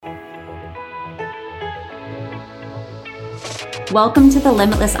Welcome to the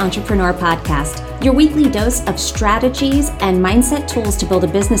Limitless Entrepreneur Podcast, your weekly dose of strategies and mindset tools to build a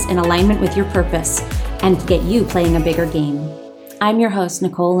business in alignment with your purpose and get you playing a bigger game. I'm your host,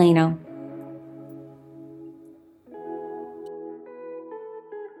 Nicole Lano.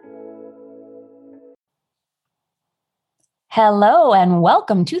 Hello and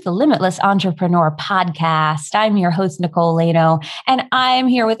welcome to the Limitless Entrepreneur Podcast. I'm your host, Nicole Lano, and I'm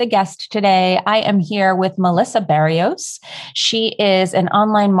here with a guest today. I am here with Melissa Barrios. She is an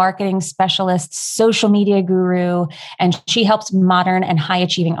online marketing specialist, social media guru, and she helps modern and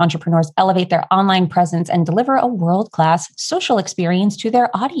high-achieving entrepreneurs elevate their online presence and deliver a world-class social experience to their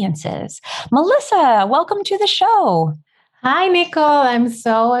audiences. Melissa, welcome to the show. Hi, Nicole. I'm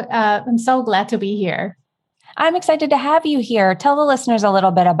so glad to be here. I'm excited to have you here. Tell the listeners a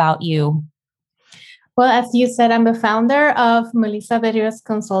little bit about you. Well, as you said, I'm the founder of Melissa Barrios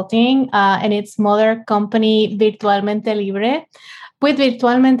Consulting and its mother company, Virtualmente Libre. With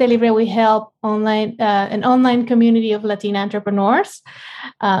Virtualmente Libre, we help an online community of Latina entrepreneurs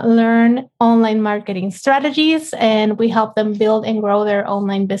learn online marketing strategies, and we help them build and grow their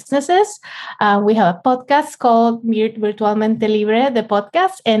online businesses. We have a podcast called Virtualmente Libre, the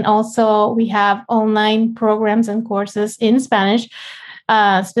podcast, and also we have online programs and courses in Spanish,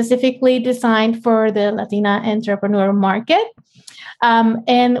 specifically designed for the Latina entrepreneur market.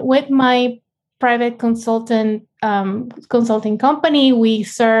 And with my private consulting company, we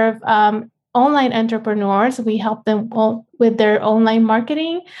serve online entrepreneurs. We help them with their online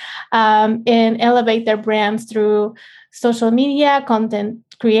marketing and elevate their brands through social media, content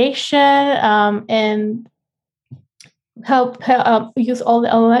creation, and help use all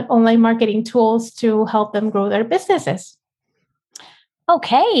the online marketing tools to help them grow their businesses.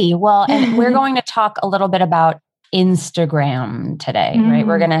 Okay, well, and we're going to talk a little bit about Instagram today, right?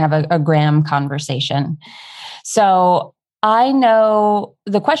 We're going to have a gram conversation. So I know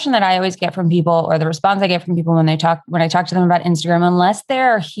the question that I always get from people, or the response I get from people when I talk to them about Instagram, unless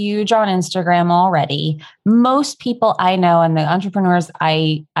they're huge on Instagram already, most people I know and the entrepreneurs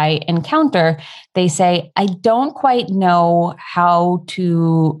I encounter, they say, I don't quite know how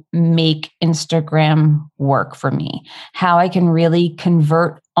to make Instagram work for me, how I can really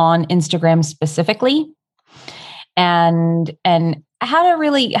convert on Instagram specifically. And how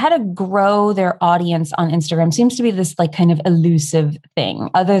to grow their audience on Instagram seems to be this like kind of elusive thing,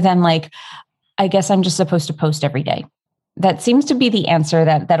 other than like, I guess I'm just supposed to post every day. That seems to be the answer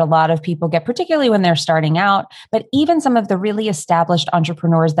that a lot of people get, particularly when they're starting out. But even some of the really established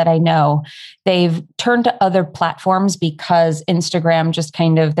entrepreneurs that I know, they've turned to other platforms because Instagram just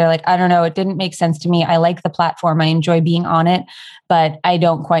they're like, I don't know, it didn't make sense to me. I like the platform. I enjoy being on it, but I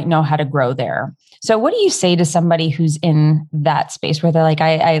don't quite know how to grow there. So what do you say to somebody who's in that space where they're like,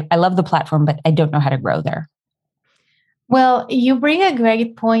 I love the platform, but I don't know how to grow there? Well, you bring a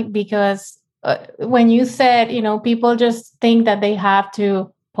great point, because when you said, people just think that they have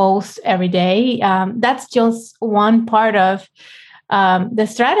to post every day, that's just one part of the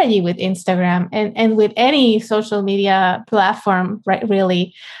strategy with Instagram and with any social media platform, right?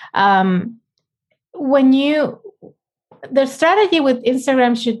 Really, the strategy with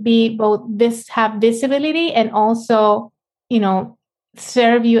Instagram should be both have visibility and also,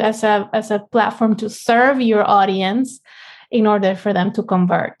 serve you as a platform to serve your audience in order for them to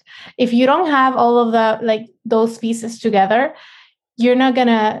convert. If you don't have all of those pieces together, you're not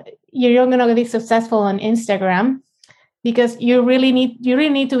gonna be successful on Instagram, because you really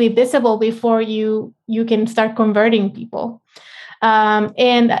need to be visible before you can start converting people.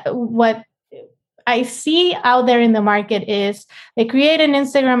 And what I see out there in the market is they create an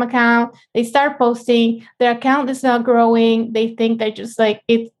Instagram account, they start posting, their account is not growing, they think they're just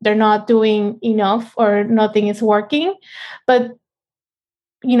they're not doing enough or nothing is working. But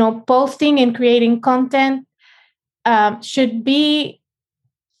posting and creating content should be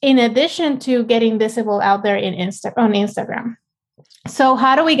in addition to getting visible out there on Instagram. So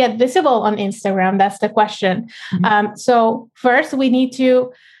how do we get visible on Instagram? That's the question. Mm-hmm. So first we need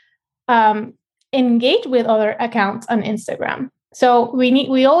to engage with other accounts on Instagram. So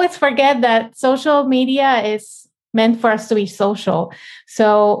we always forget that social media is meant for us to be social.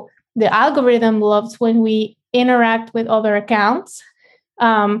 So the algorithm loves when we interact with other accounts,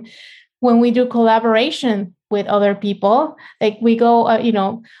 when we do collaboration with other people, like we go,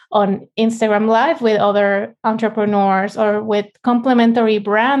 on Instagram Live with other entrepreneurs or with complementary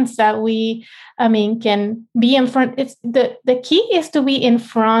brands that we, can be in front. It's the key is to be in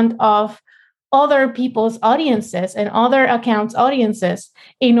front of other people's audiences and other accounts' audiences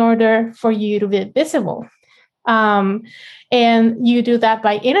in order for you to be visible. And you do that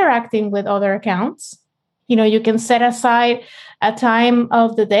by interacting with other accounts. You can set aside a time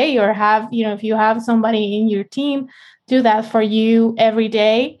of the day, or have, if you have somebody in your team do that for you every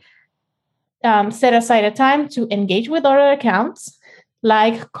day. Set aside a time to engage with other accounts,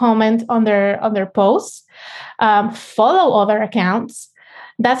 like, comment on their posts, follow other accounts.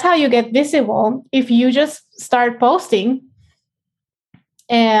 That's how you get visible. If you just start posting,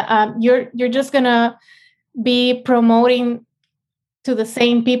 and you're just gonna be promoting to the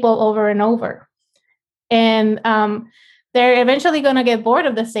same people over and over, and they're eventually going to get bored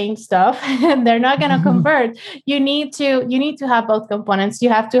of the same stuff and they're not going to convert. You need to have both components. You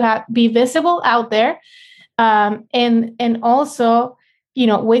have to be visible out there, and also,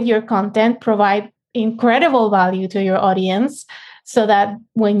 with your content, provide incredible value to your audience, so that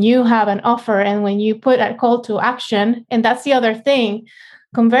when you have an offer and when you put a call to action. And that's the other thing,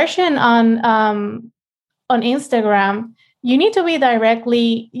 conversion on Instagram, you need to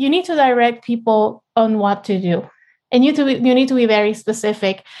direct people on what to do. And you need to be very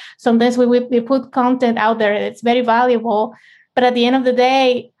specific. Sometimes we put content out there that's very valuable, but at the end of the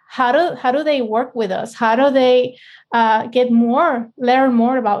day, how do they work with us? How do they learn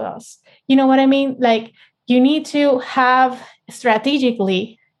more about us? You know what I mean? Like, you need to have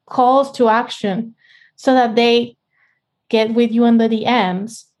strategically calls to action, so that they get with you on the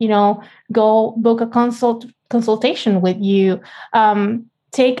DMs, go book a consultation with you,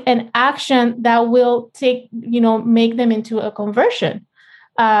 take an action that will make them into a conversion.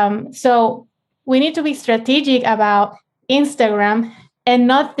 So we need to be strategic about Instagram, and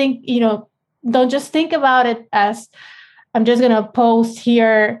not think, don't just think about it as, I'm just going to post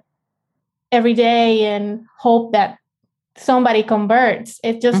here every day and hope that somebody converts.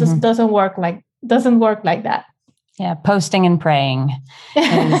 It just doesn't work like that. Yeah, posting and praying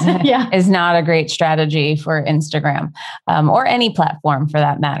is not a great strategy for Instagram, or any platform for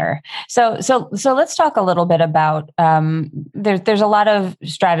that matter. So let's talk a little bit about, there's a lot of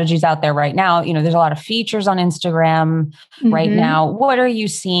strategies out there right now. There's a lot of features on Instagram right now. What are you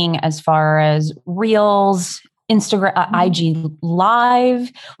seeing as far as Reels, Instagram, IG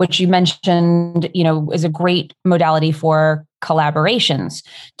Live, which you mentioned, is a great modality for collaborations,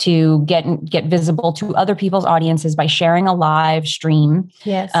 to get visible to other people's audiences by sharing a live stream.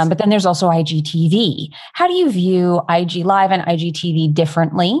 Yes. But then there's also IGTV. How do you view IG Live and IGTV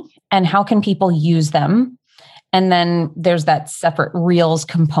differently, and how can people use them? And then there's that separate Reels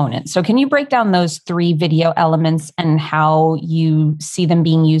component. So can you break down those three video elements and how you see them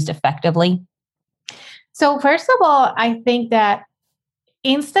being used effectively? So first of all, I think that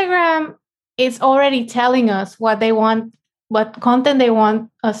Instagram is already telling us what they want, what content they want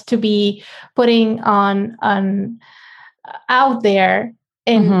us to be putting on out there,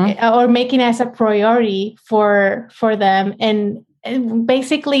 and or making as a priority for them, and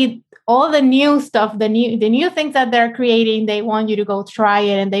basically all the new stuff, the new things that they're creating, they want you to go try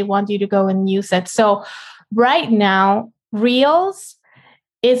it, and they want you to go and use it. So right now, Reels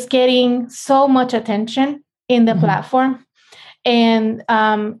is getting so much attention in the platform, and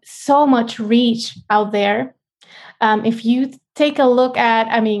so much reach out there. If you take a look at,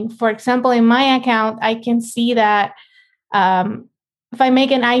 for example, in my account, I can see that if I make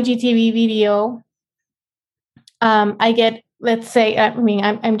an IGTV video, I get, let's say,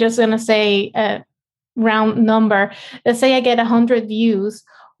 I'm just going to say a round number. Let's say I get 100 views.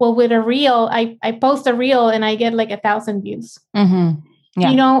 Well, with a Reel, I post a Reel and I get like 1,000 views.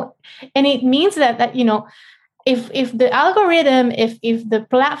 Yeah. And it means that if the algorithm, if the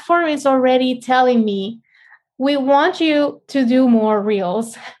platform is already telling me, we want you to do more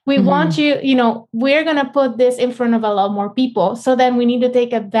Reels, we want you, we're going to put this in front of a lot more people. So then we need to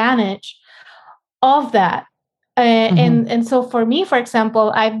take advantage of that. And so for me, for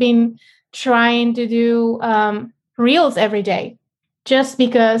example, I've been trying to do Reels every day, just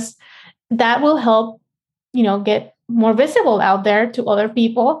because that will help, get more visible out there to other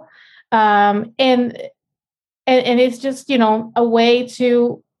people. And it's just, a way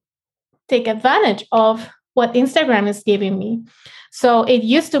to take advantage of what Instagram is giving me. So it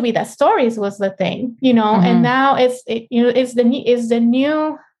used to be that stories was the thing, and now it's the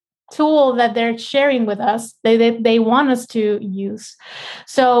new tool that they're sharing with us. They want us to use.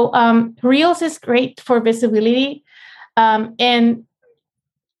 So Reels is great for visibility, and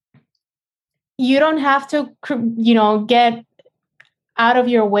you don't have to, get out of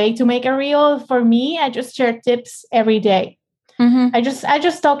your way to make a Reel. For me, I just share tips every day. I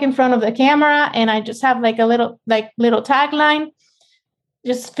just talk in front of the camera, and I just have like a little tagline,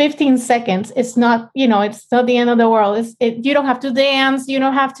 just 15 seconds. It's not, it's not the end of the world. You don't have to dance. You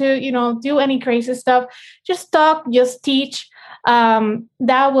don't have to, do any crazy stuff. Just talk, just teach.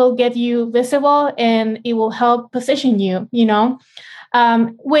 that will get you visible and it will help position you,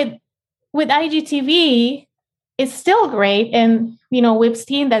 with IGTV, it's still great. And, we've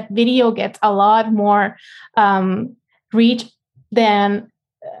seen that video gets a lot more reach than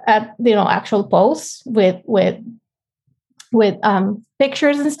actual posts with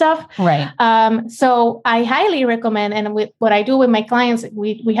pictures and stuff. Right. So I highly recommend, and with what I do with my clients,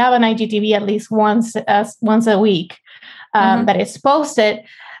 we have an IGTV at least once a week that is posted.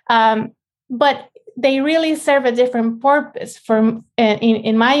 But they really serve a different purpose.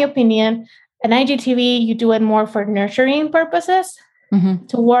 In my opinion, an IGTV, you do it more for nurturing purposes,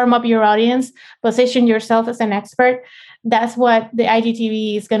 to warm up your audience, position yourself as an expert. That's what the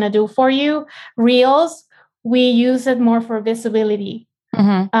IGTV is going to do for you. Reels, we use it more for visibility,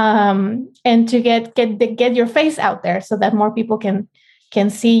 and to get your face out there so that more people can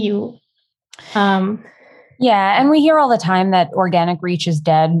see you. Yeah. And we hear all the time that organic reach is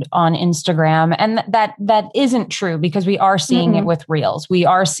dead on Instagram. And that isn't true, because we are seeing it with Reels. We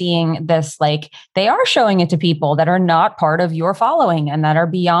are seeing this, like, they are showing it to people that are not part of your following and that are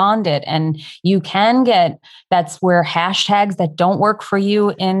beyond it. And you can that's where hashtags that don't work for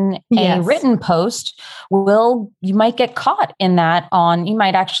you in a written post you might get caught in that you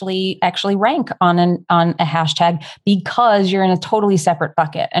might actually rank on a hashtag because you're in a totally separate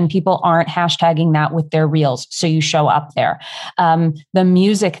bucket and people aren't hashtagging that with their Reels. So you show up there. The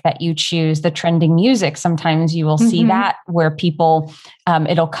music that you choose, the trending music, sometimes you will see that where people,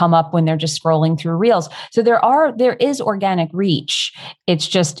 it'll come up when they're just scrolling through Reels. So there is organic reach.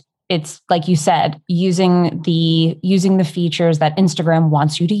 It's like you said, using the features that Instagram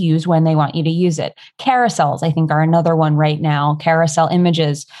wants you to use when they want you to use it. Carousels, I think, are another one right now. Carousel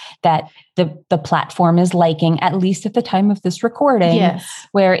images that the platform is liking, at least at the time of this recording. Yes.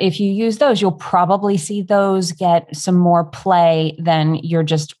 Where if you use those, you'll probably see those get some more play than your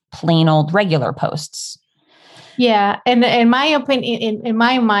just plain old regular posts. Yeah. And in my opinion, in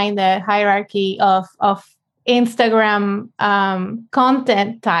my mind, the hierarchy of Instagram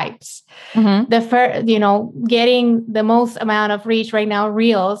content types, the first, getting the most amount of reach right now,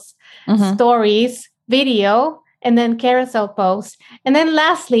 Reels, stories, video, and then carousel posts. And then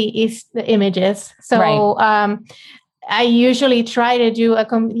lastly is the images. So I usually try to do a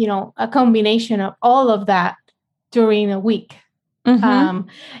combination of all of that during a week,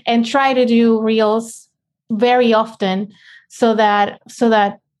 and try to do Reels very often so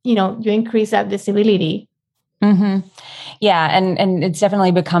that you increase that visibility. Yeah. And it's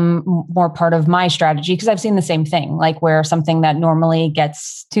definitely become more part of my strategy, because I've seen the same thing, like where something that normally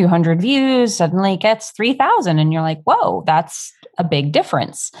gets 200 views suddenly gets 3,000. And you're like, whoa, that's a big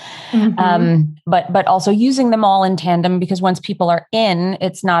difference. But also using them all in tandem, because once people are in,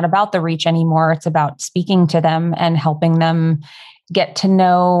 it's not about the reach anymore. It's about speaking to them and helping them get to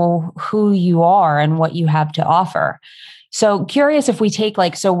know who you are and what you have to offer. So curious if we take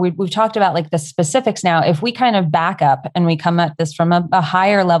we've talked about like the specifics now, if we kind of back up and we come at this from a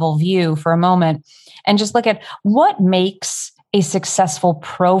higher level view for a moment and just look at what makes a successful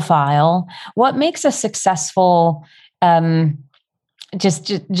profile, what makes a successful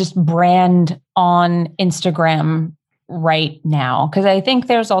just brand on Instagram right now. Because I think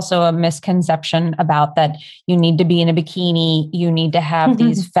there's also a misconception about that you need to be in a bikini, you need to have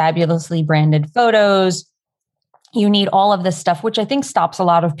these fabulously branded photos. You need all of this stuff, which I think stops a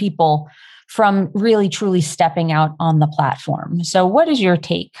lot of people from really truly stepping out on the platform. So what is your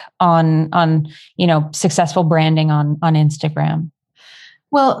take on successful branding on Instagram?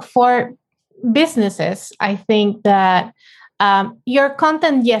 Well, for businesses, I think that your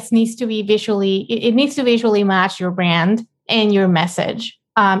content, needs to be it needs to visually match your brand and your message.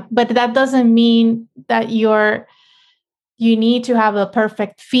 But that doesn't mean that you need to have a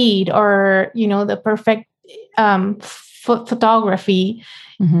perfect feed or, the perfect photography.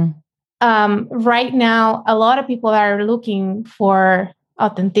 Right now, a lot of people are looking for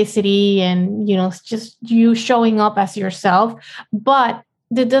authenticity and, just you showing up as yourself. But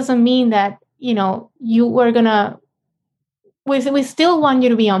that doesn't mean that, you were we still want you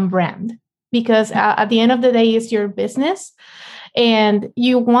to be on brand, because at the end of the day, it's your business. And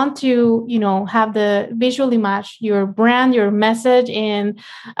you want to, have the visually match your brand, your message, and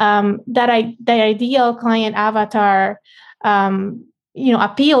the ideal client avatar,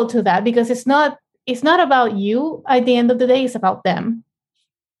 appeal to that, because it's not about you. At the end of the day, it's about them.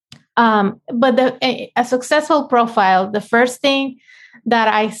 But a successful profile, the first thing that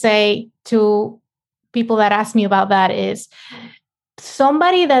I say to people that ask me about that is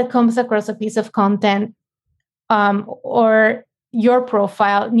somebody that comes across a piece of content or your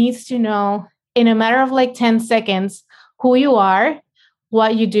profile needs to know in a matter of like 10 seconds who you are,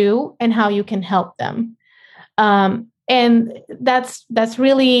 what you do, and how you can help them. And that's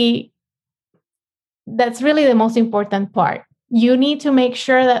really the most important part. You need to make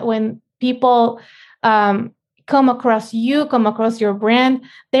sure that when people come across your brand,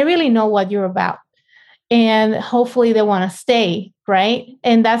 they really know what you're about, and hopefully they want to stay, right?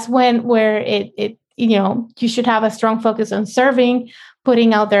 And that's where it you should have a strong focus on serving,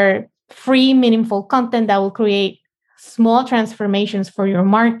 putting out there free, meaningful content that will create small transformations for your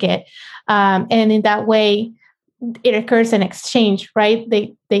market, and in that way it occurs an exchange, right?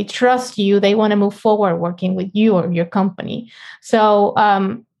 They trust you, they want to move forward working with you or your company. So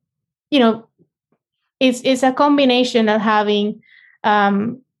it's a combination of having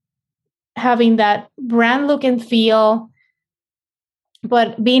that brand look and feel,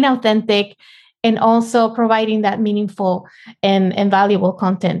 but being authentic, and also providing that meaningful and valuable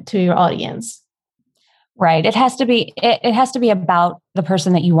content to your audience. Right. It has to be about the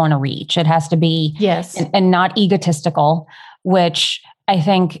person that you want to reach. It has to be, yes, and not egotistical, which I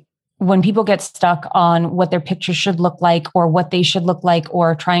think when people get stuck on what their picture should look like or what they should look like,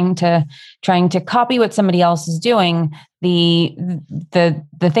 or trying to copy what somebody else is doing, the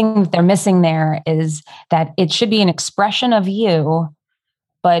thing that they're missing there is that it should be an expression of you,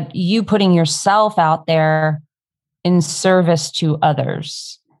 but you putting yourself out there in service to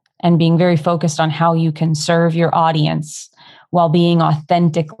others, and being very focused on how you can serve your audience while being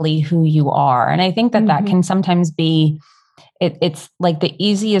authentically who you are. And I think that that can sometimes be, it's like the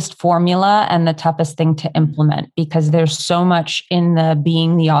easiest formula and the toughest thing to implement, because there's so much in the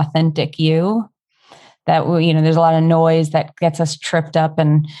being the authentic you that, there's a lot of noise that gets us tripped up,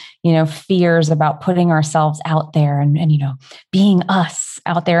 and, fears about putting ourselves out there and being us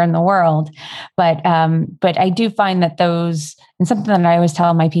out there in the world. But I do find that those, and something that I always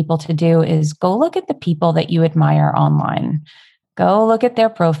tell my people to do, is go look at the people that you admire online, go look at their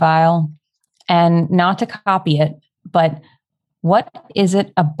profile, and not to copy it, but what is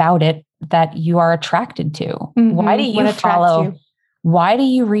it about it that you are attracted to? Why do you follow? You? Why do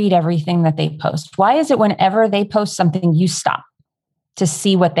you read everything that they post? Why is it whenever they post something, you stop to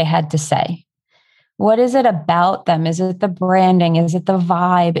see what they had to say? What is it about them? Is it the branding? Is it the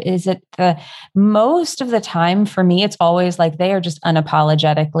vibe? Is it most of the time for me, it's always like they are just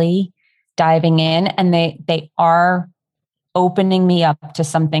unapologetically diving in, and they are opening me up to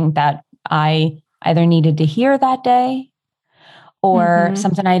something that I either needed to hear that day or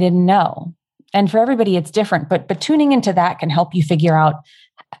something I didn't know. And for everybody, it's different, but tuning into that can help you figure out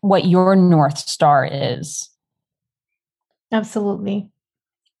what your North Star is. Absolutely.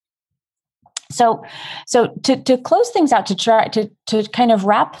 So to close things out, to try to kind of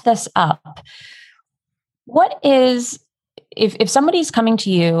wrap this up, what is, if somebody's coming to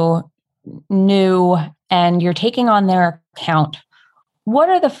you new and you're taking on their account, what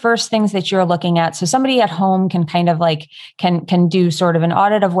are the first things that you're looking at? So somebody at home can kind of like, can do sort of an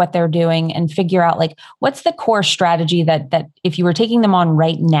audit of what they're doing and figure out like, what's the core strategy that if you were taking them on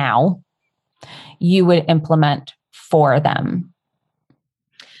right now, you would implement for them?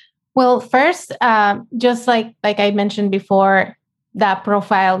 Well, first, just like I mentioned before, that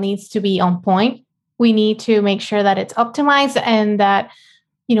profile needs to be on point. We need to make sure that it's optimized, and that,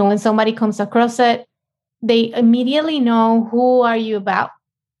 when somebody comes across it, they immediately know who are you about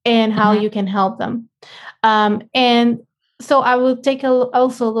and how you can help them. And so I will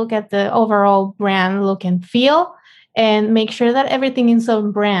also look at the overall brand look and feel, and make sure that everything is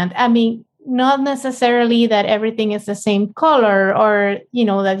on brand. I mean, not necessarily that everything is the same color, or,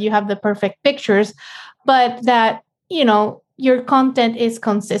 that you have the perfect pictures, but that, your content is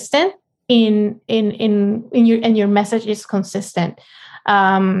consistent in your message is consistent.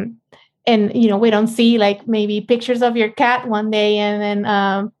 And, we don't see like maybe pictures of your cat one day and then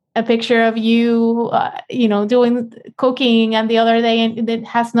a picture of you, doing cooking and the other day. And it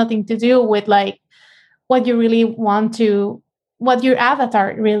has nothing to do with like what you really want to, what your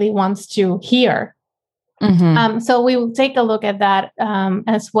avatar really wants to hear. So we will take a look at that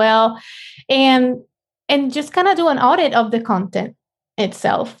as well. And just kind of do an audit of the content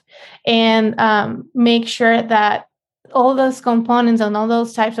itself, and make sure that all those components and all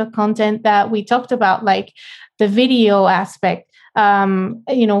those types of content that we talked about, like the video aspect,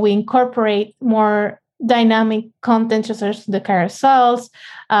 we incorporate more dynamic content such as the carousels,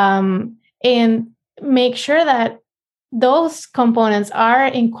 and make sure that those components are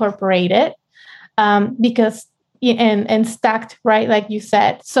incorporated, because and stacked, right, like you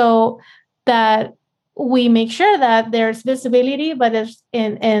said, so that we make sure that there's visibility, but there's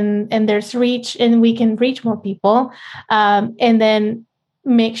and there's reach, and we can reach more people, and then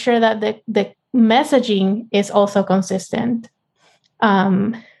make sure that the messaging is also consistent.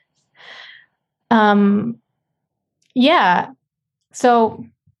 Yeah. So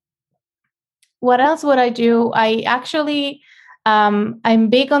what else would I do? I actually, I'm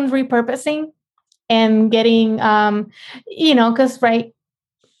big on repurposing and getting, because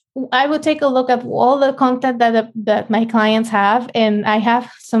I would take a look at all the content that my clients have, and I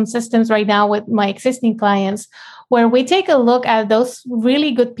have some systems right now with my existing clients where we take a look at those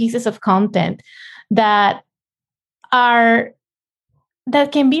really good pieces of content that can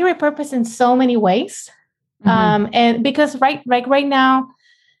be repurposed in so many ways. And because right now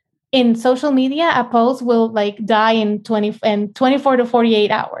in social media, a post will die in 24 to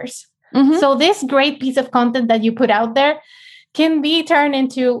 48 hours. So this great piece of content that you put out there can be turned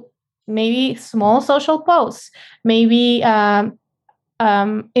into maybe small social posts, maybe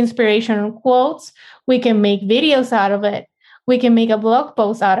inspirational quotes. We can make videos out of it. We can make a blog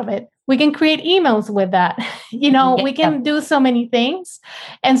post out of it. We can create emails with that. We can do so many things.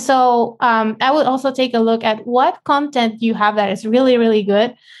 And so I would also take a look at what content you have that is really, really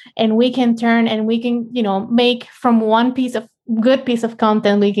good. And we can make from one good piece of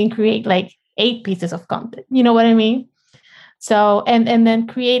content, we can create 8 pieces of content. You know what I mean? So, and then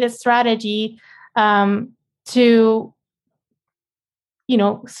create a strategy to,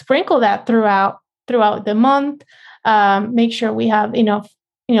 sprinkle that throughout the month. Make sure we have enough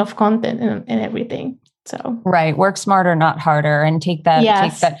content and everything. So right, work smarter, not harder, and take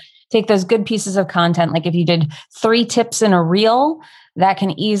those good pieces of content. Like if you did 3 tips in a reel, that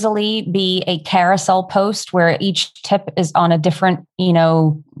can easily be a carousel post where each tip is on a different,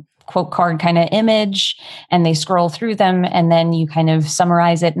 quote card kind of image, and they scroll through them, and then you kind of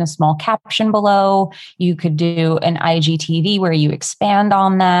summarize it in a small caption below. You could do an IGTV where you expand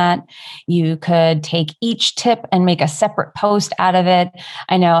on that. You could take each tip and make a separate post out of it.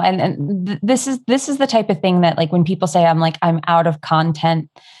 I know, and this is the type of thing that, like, when people say I'm out of content,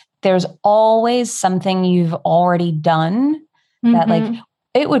 there's always something you've already done that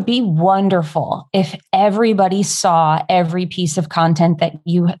it would be wonderful if everybody saw every piece of content that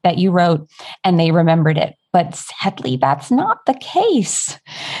you wrote and they remembered it. But sadly, that's not the case.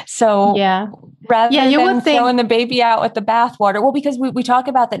 So rather than throwing the baby out with the bathwater, well, because we talk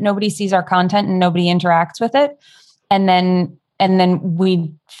about that nobody sees our content and nobody interacts with it. And then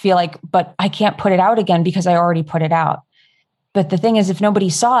we feel like, but I can't put it out again because I already put it out. But the thing is, if nobody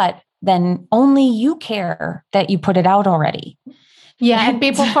saw it, then only you care that you put it out already. Yeah, and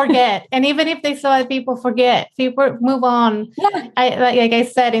people forget. And even if they saw it, people forget. People move on. Yeah. Like I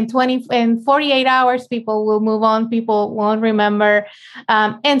said, in 48 hours, people will move on. People won't remember.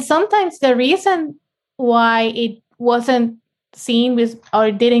 And sometimes the reason why it wasn't seen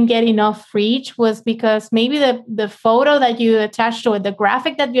or didn't get enough reach was because maybe the photo that you attached to it, the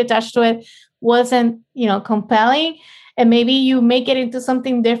graphic that you attached to it wasn't, compelling. And maybe you make it into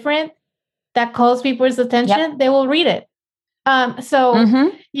something different that calls people's attention. They will read it. So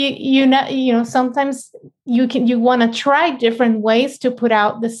sometimes you want to try different ways to put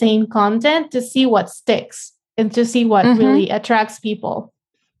out the same content to see what sticks and to see what really attracts people.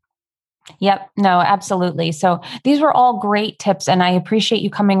 Yep. No, absolutely. So these were all great tips, and I appreciate you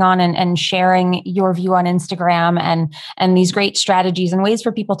coming on and sharing your view on Instagram and these great strategies and ways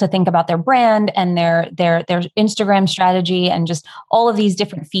for people to think about their brand and their Instagram strategy, and just all of these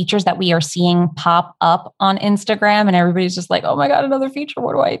different features that we are seeing pop up on Instagram. And everybody's just like, oh my God, another feature.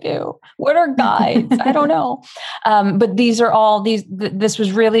 What do I do? What are guides? I don't know. But these are all this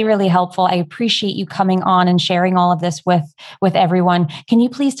was really, really helpful. I appreciate you coming on and sharing all of this with everyone. Can you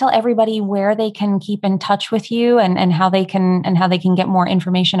please tell everybody where they can keep in touch with you and how they can get more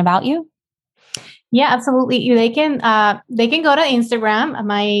information about you? Yeah, absolutely. They can go to Instagram.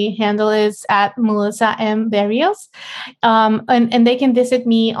 My handle is at Melissa M. Berrios. And they can visit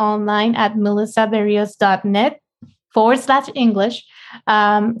me online at melissaberrios.net/English,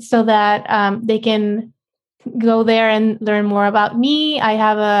 so that they can go there and learn more about me. I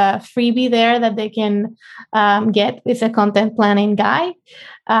have a freebie there that they can get. It's a content planning guide.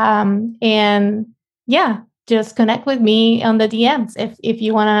 And just connect with me on the DMs if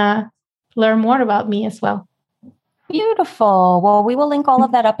you want to learn more about me as well. Beautiful. Well, we will link all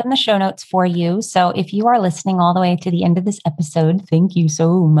of that up in the show notes for you. So if you are listening all the way to the end of this episode, thank you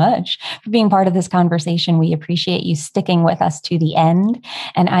so much for being part of this conversation. We appreciate you sticking with us to the end.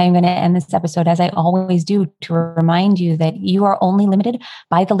 And I am going to end this episode, as I always do, to remind you that you are only limited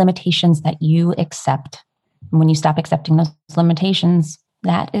by the limitations that you accept. And when you stop accepting those limitations,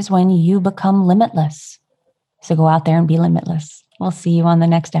 that is when you become limitless. So go out there and be limitless. We'll see you on the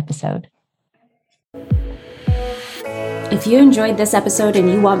next episode. If you enjoyed this episode and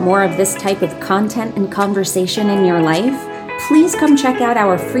you want more of this type of content and conversation in your life, please come check out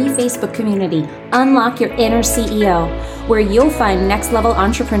our free Facebook community, Unlock Your Inner CEO, where you'll find next-level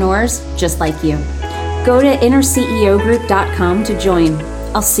entrepreneurs just like you. Go to innerceogroup.com to join.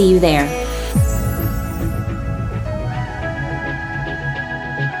 I'll see you there.